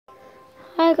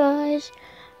Hi guys,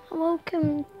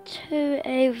 welcome to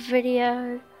a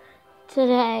video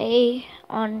today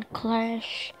on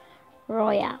Clash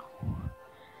Royale.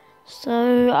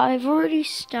 So I've already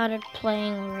started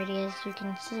playing already, as you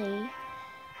can see.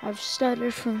 I've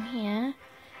started from here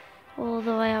all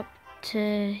the way up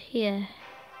to here.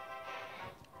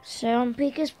 So on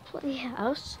Pika's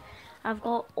Playhouse, I've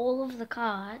got all of the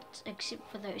cards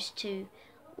except for those two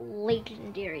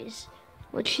legendaries,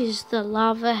 which is the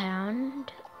Lava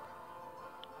Hound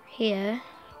here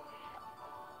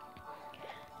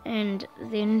and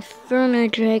the Inferno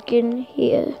Dragon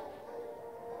here.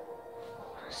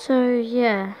 So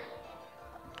yeah,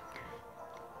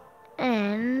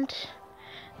 and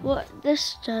what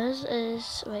this does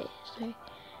is, we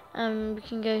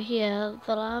can go here.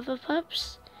 The Lava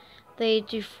Pups, they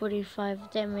do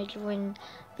 45 damage. When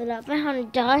the Lava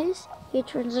Hound dies, he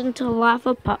turns into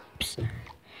Lava Pups,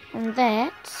 and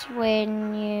that's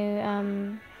when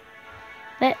you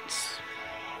that's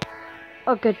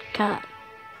a good card.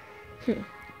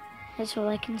 That's all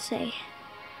I can say.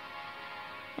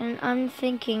 And I'm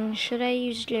thinking, should I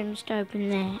use gems to open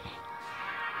that?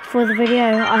 For the video,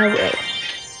 I will.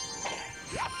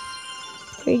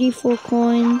 34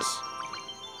 coins,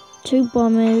 2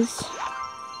 bombers,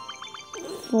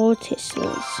 4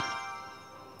 Teslas.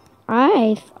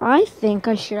 I think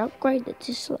I should upgrade the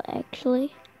Tesla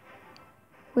actually.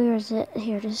 Where is it?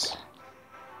 Here it is.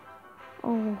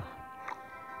 Oh,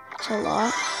 it's a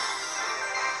lot.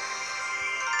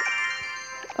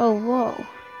 Oh, whoa.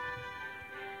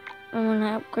 I'm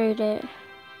gonna upgrade it.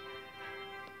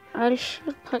 I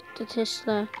should put the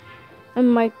Tesla in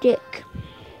my deck.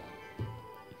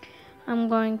 I'm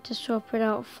going to swap it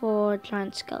out for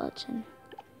Giant Skeleton.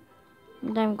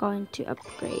 And I'm going to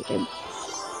upgrade him.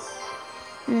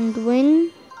 And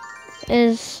when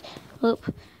is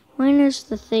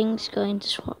the things going to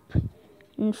swap?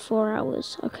 In 4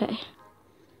 hours. Okay.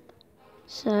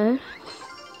 So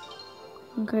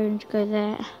I'm going to go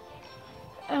there.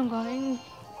 I'm going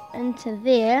into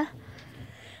there,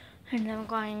 and I'm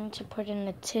going to put in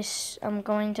the I'm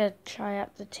going to try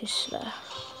out the Tesla.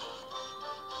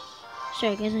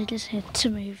 Sorry guys, I just had to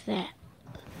move that.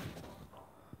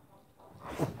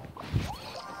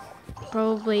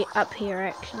 Probably up here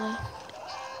actually.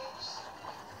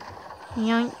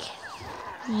 Yank,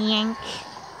 yank.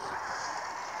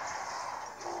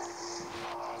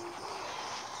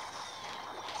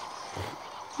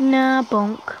 Nah,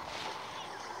 bonk.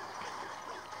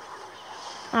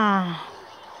 Ah.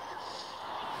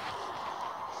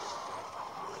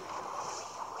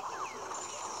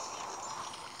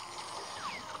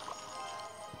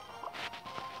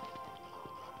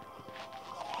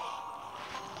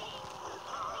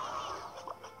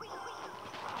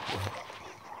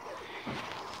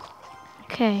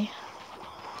 Okay.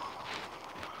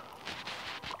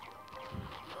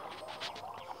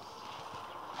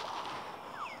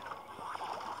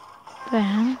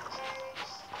 Bam.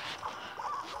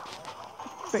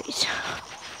 Freeze.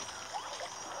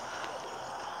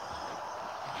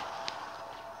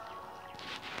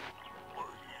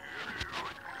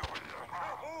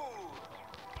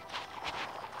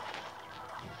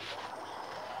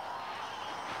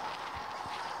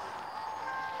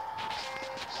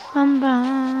 Bum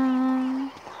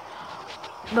bum.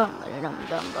 Bum bum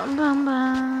bum bum bum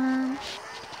bum.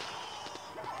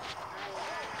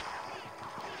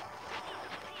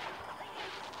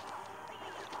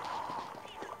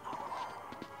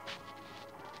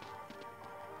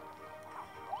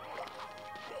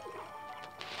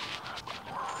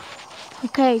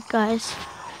 Okay guys,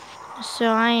 so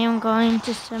I am going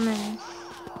to summon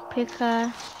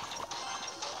Pika,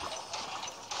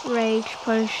 Rage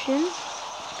Potion.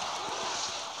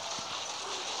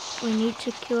 We need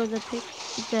to kill the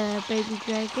baby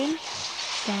dragon.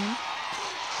 Bam.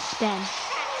 Bam.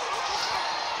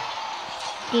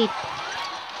 Dead.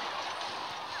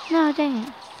 No, dang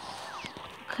it.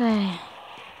 Okay.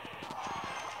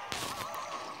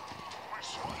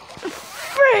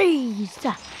 Freeze!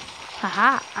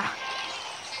 Haha.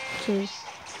 2,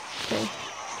 3.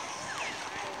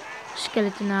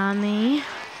 Skeleton army.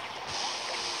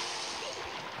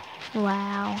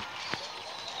 Wow.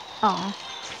 Oh.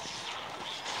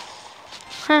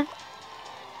 Huh.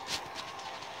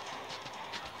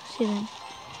 7.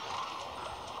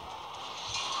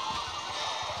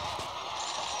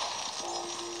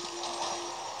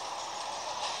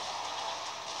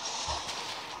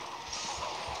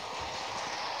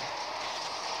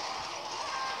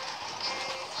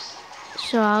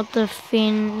 So I'll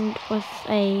defend with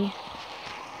a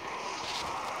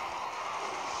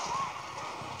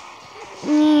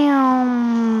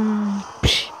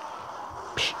Psh,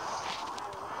 psh.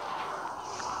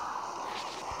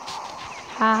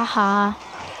 Haha.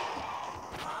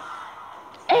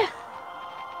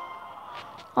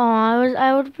 Oh,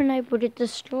 I would have been able to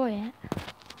destroy it.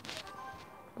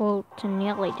 Well, to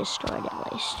nearly destroy it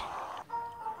at least.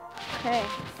 Okay.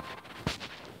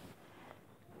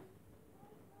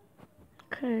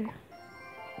 Okay.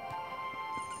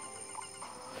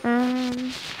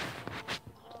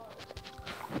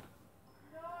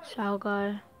 So I'll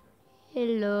go.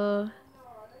 Hello.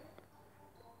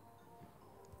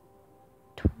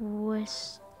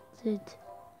 Twisted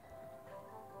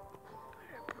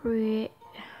Predator.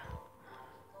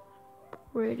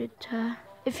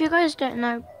 If you guys don't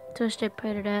know Twisted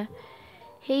Predator,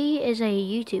 he is a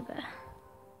YouTuber.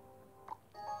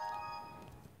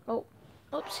 Oh,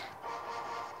 oops.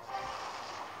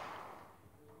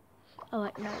 Oh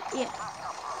wait, no, yeah.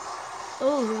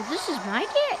 Oh, this is my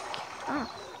deck. Oh.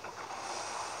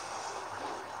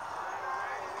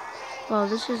 Well,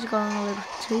 this is going a little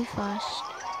too fast.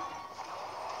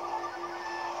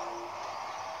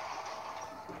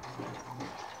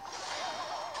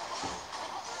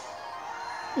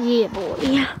 Yeah, boy.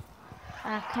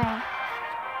 Okay.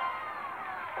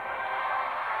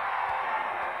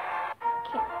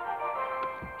 Okay.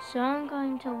 So I'm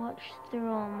going to watch through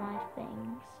all my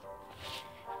things.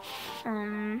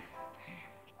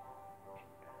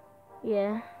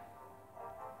 Yeah.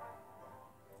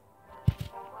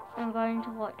 I'm going to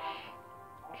watch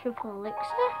Triple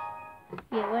Elixir.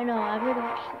 Yeah, wait, no, I already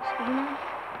watched this, didn't I?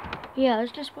 Yeah, I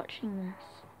was just watching this.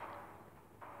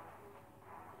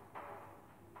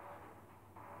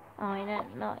 Oh, I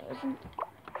don't know, it wasn't.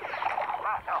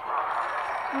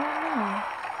 Oh, no.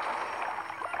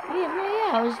 Yeah,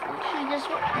 I was literally just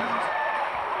watching this.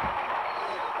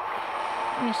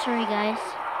 I'm sorry, guys.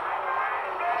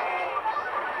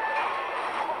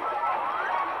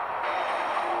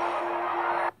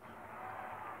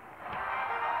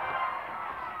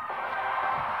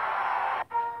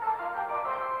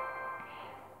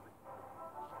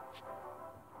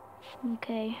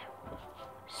 Okay,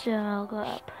 so I'll go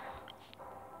up.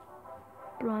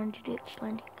 Blinded it,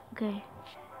 blinded. Okay.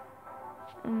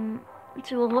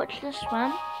 So we'll watch this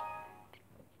one.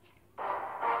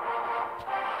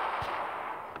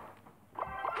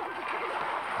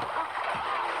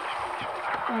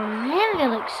 Man,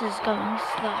 Alex is going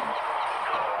slow.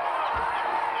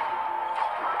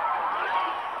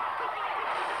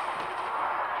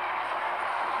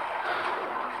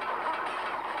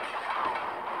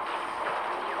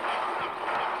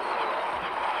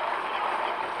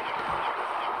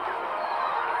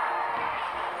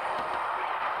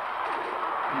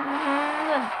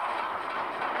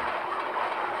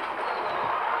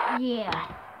 Yeah.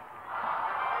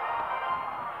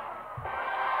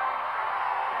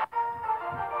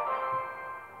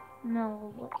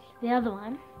 No, what's the other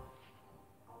one?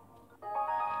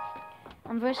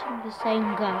 I'm versing the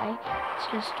same guy, it's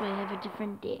just we have a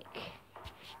different deck.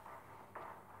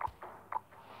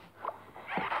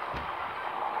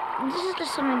 And this is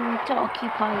just something to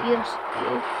occupy you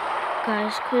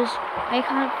guys, because I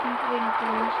can't think of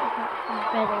anything else apart from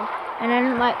battle. And I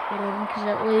don't like battling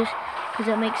because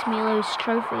it makes me lose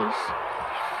trophies.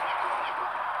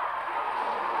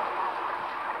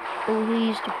 Oh, he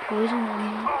used to poison on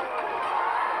me.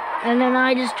 And then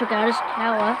I just took out his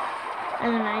tower.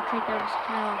 And then I take out his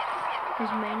tower.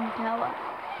 His main tower.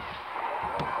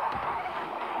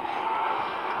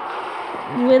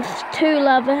 With 2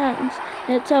 lava hounds.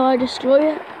 That's how I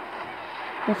destroy it.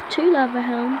 With 2 lava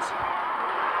hounds.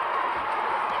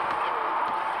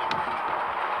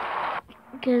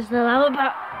 Because the lava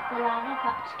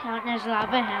pups count as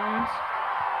lava hounds.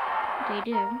 They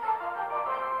do.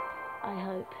 I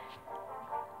hope.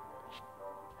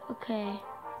 Okay.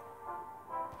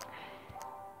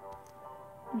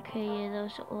 Okay, yeah,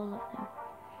 those are all of them.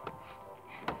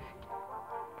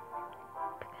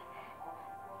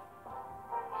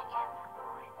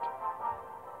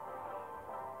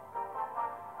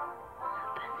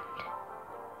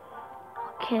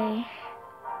 Okay.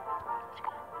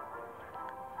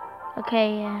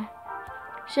 Okay, yeah.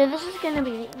 So this is gonna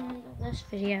be the end of this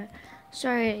video.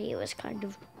 Sorry, it was kind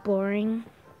of boring.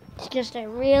 It's just I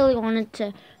really wanted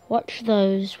to watch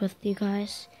those with you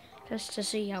guys. Just to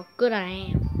see how good I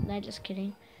am. No, just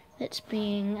kidding. That's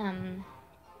being,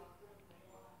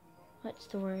 what's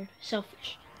the word?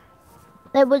 Selfish.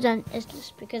 That wasn't, it's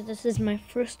just because this is my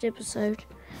first episode.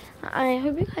 I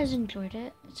hope you guys enjoyed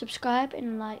it. Subscribe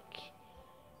and like,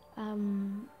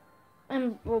 and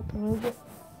we'll get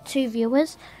 2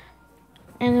 viewers.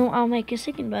 And then I'll make a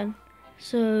second one.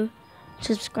 So,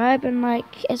 subscribe and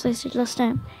like, as I said last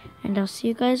time. And I'll see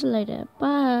you guys later.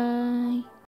 Bye.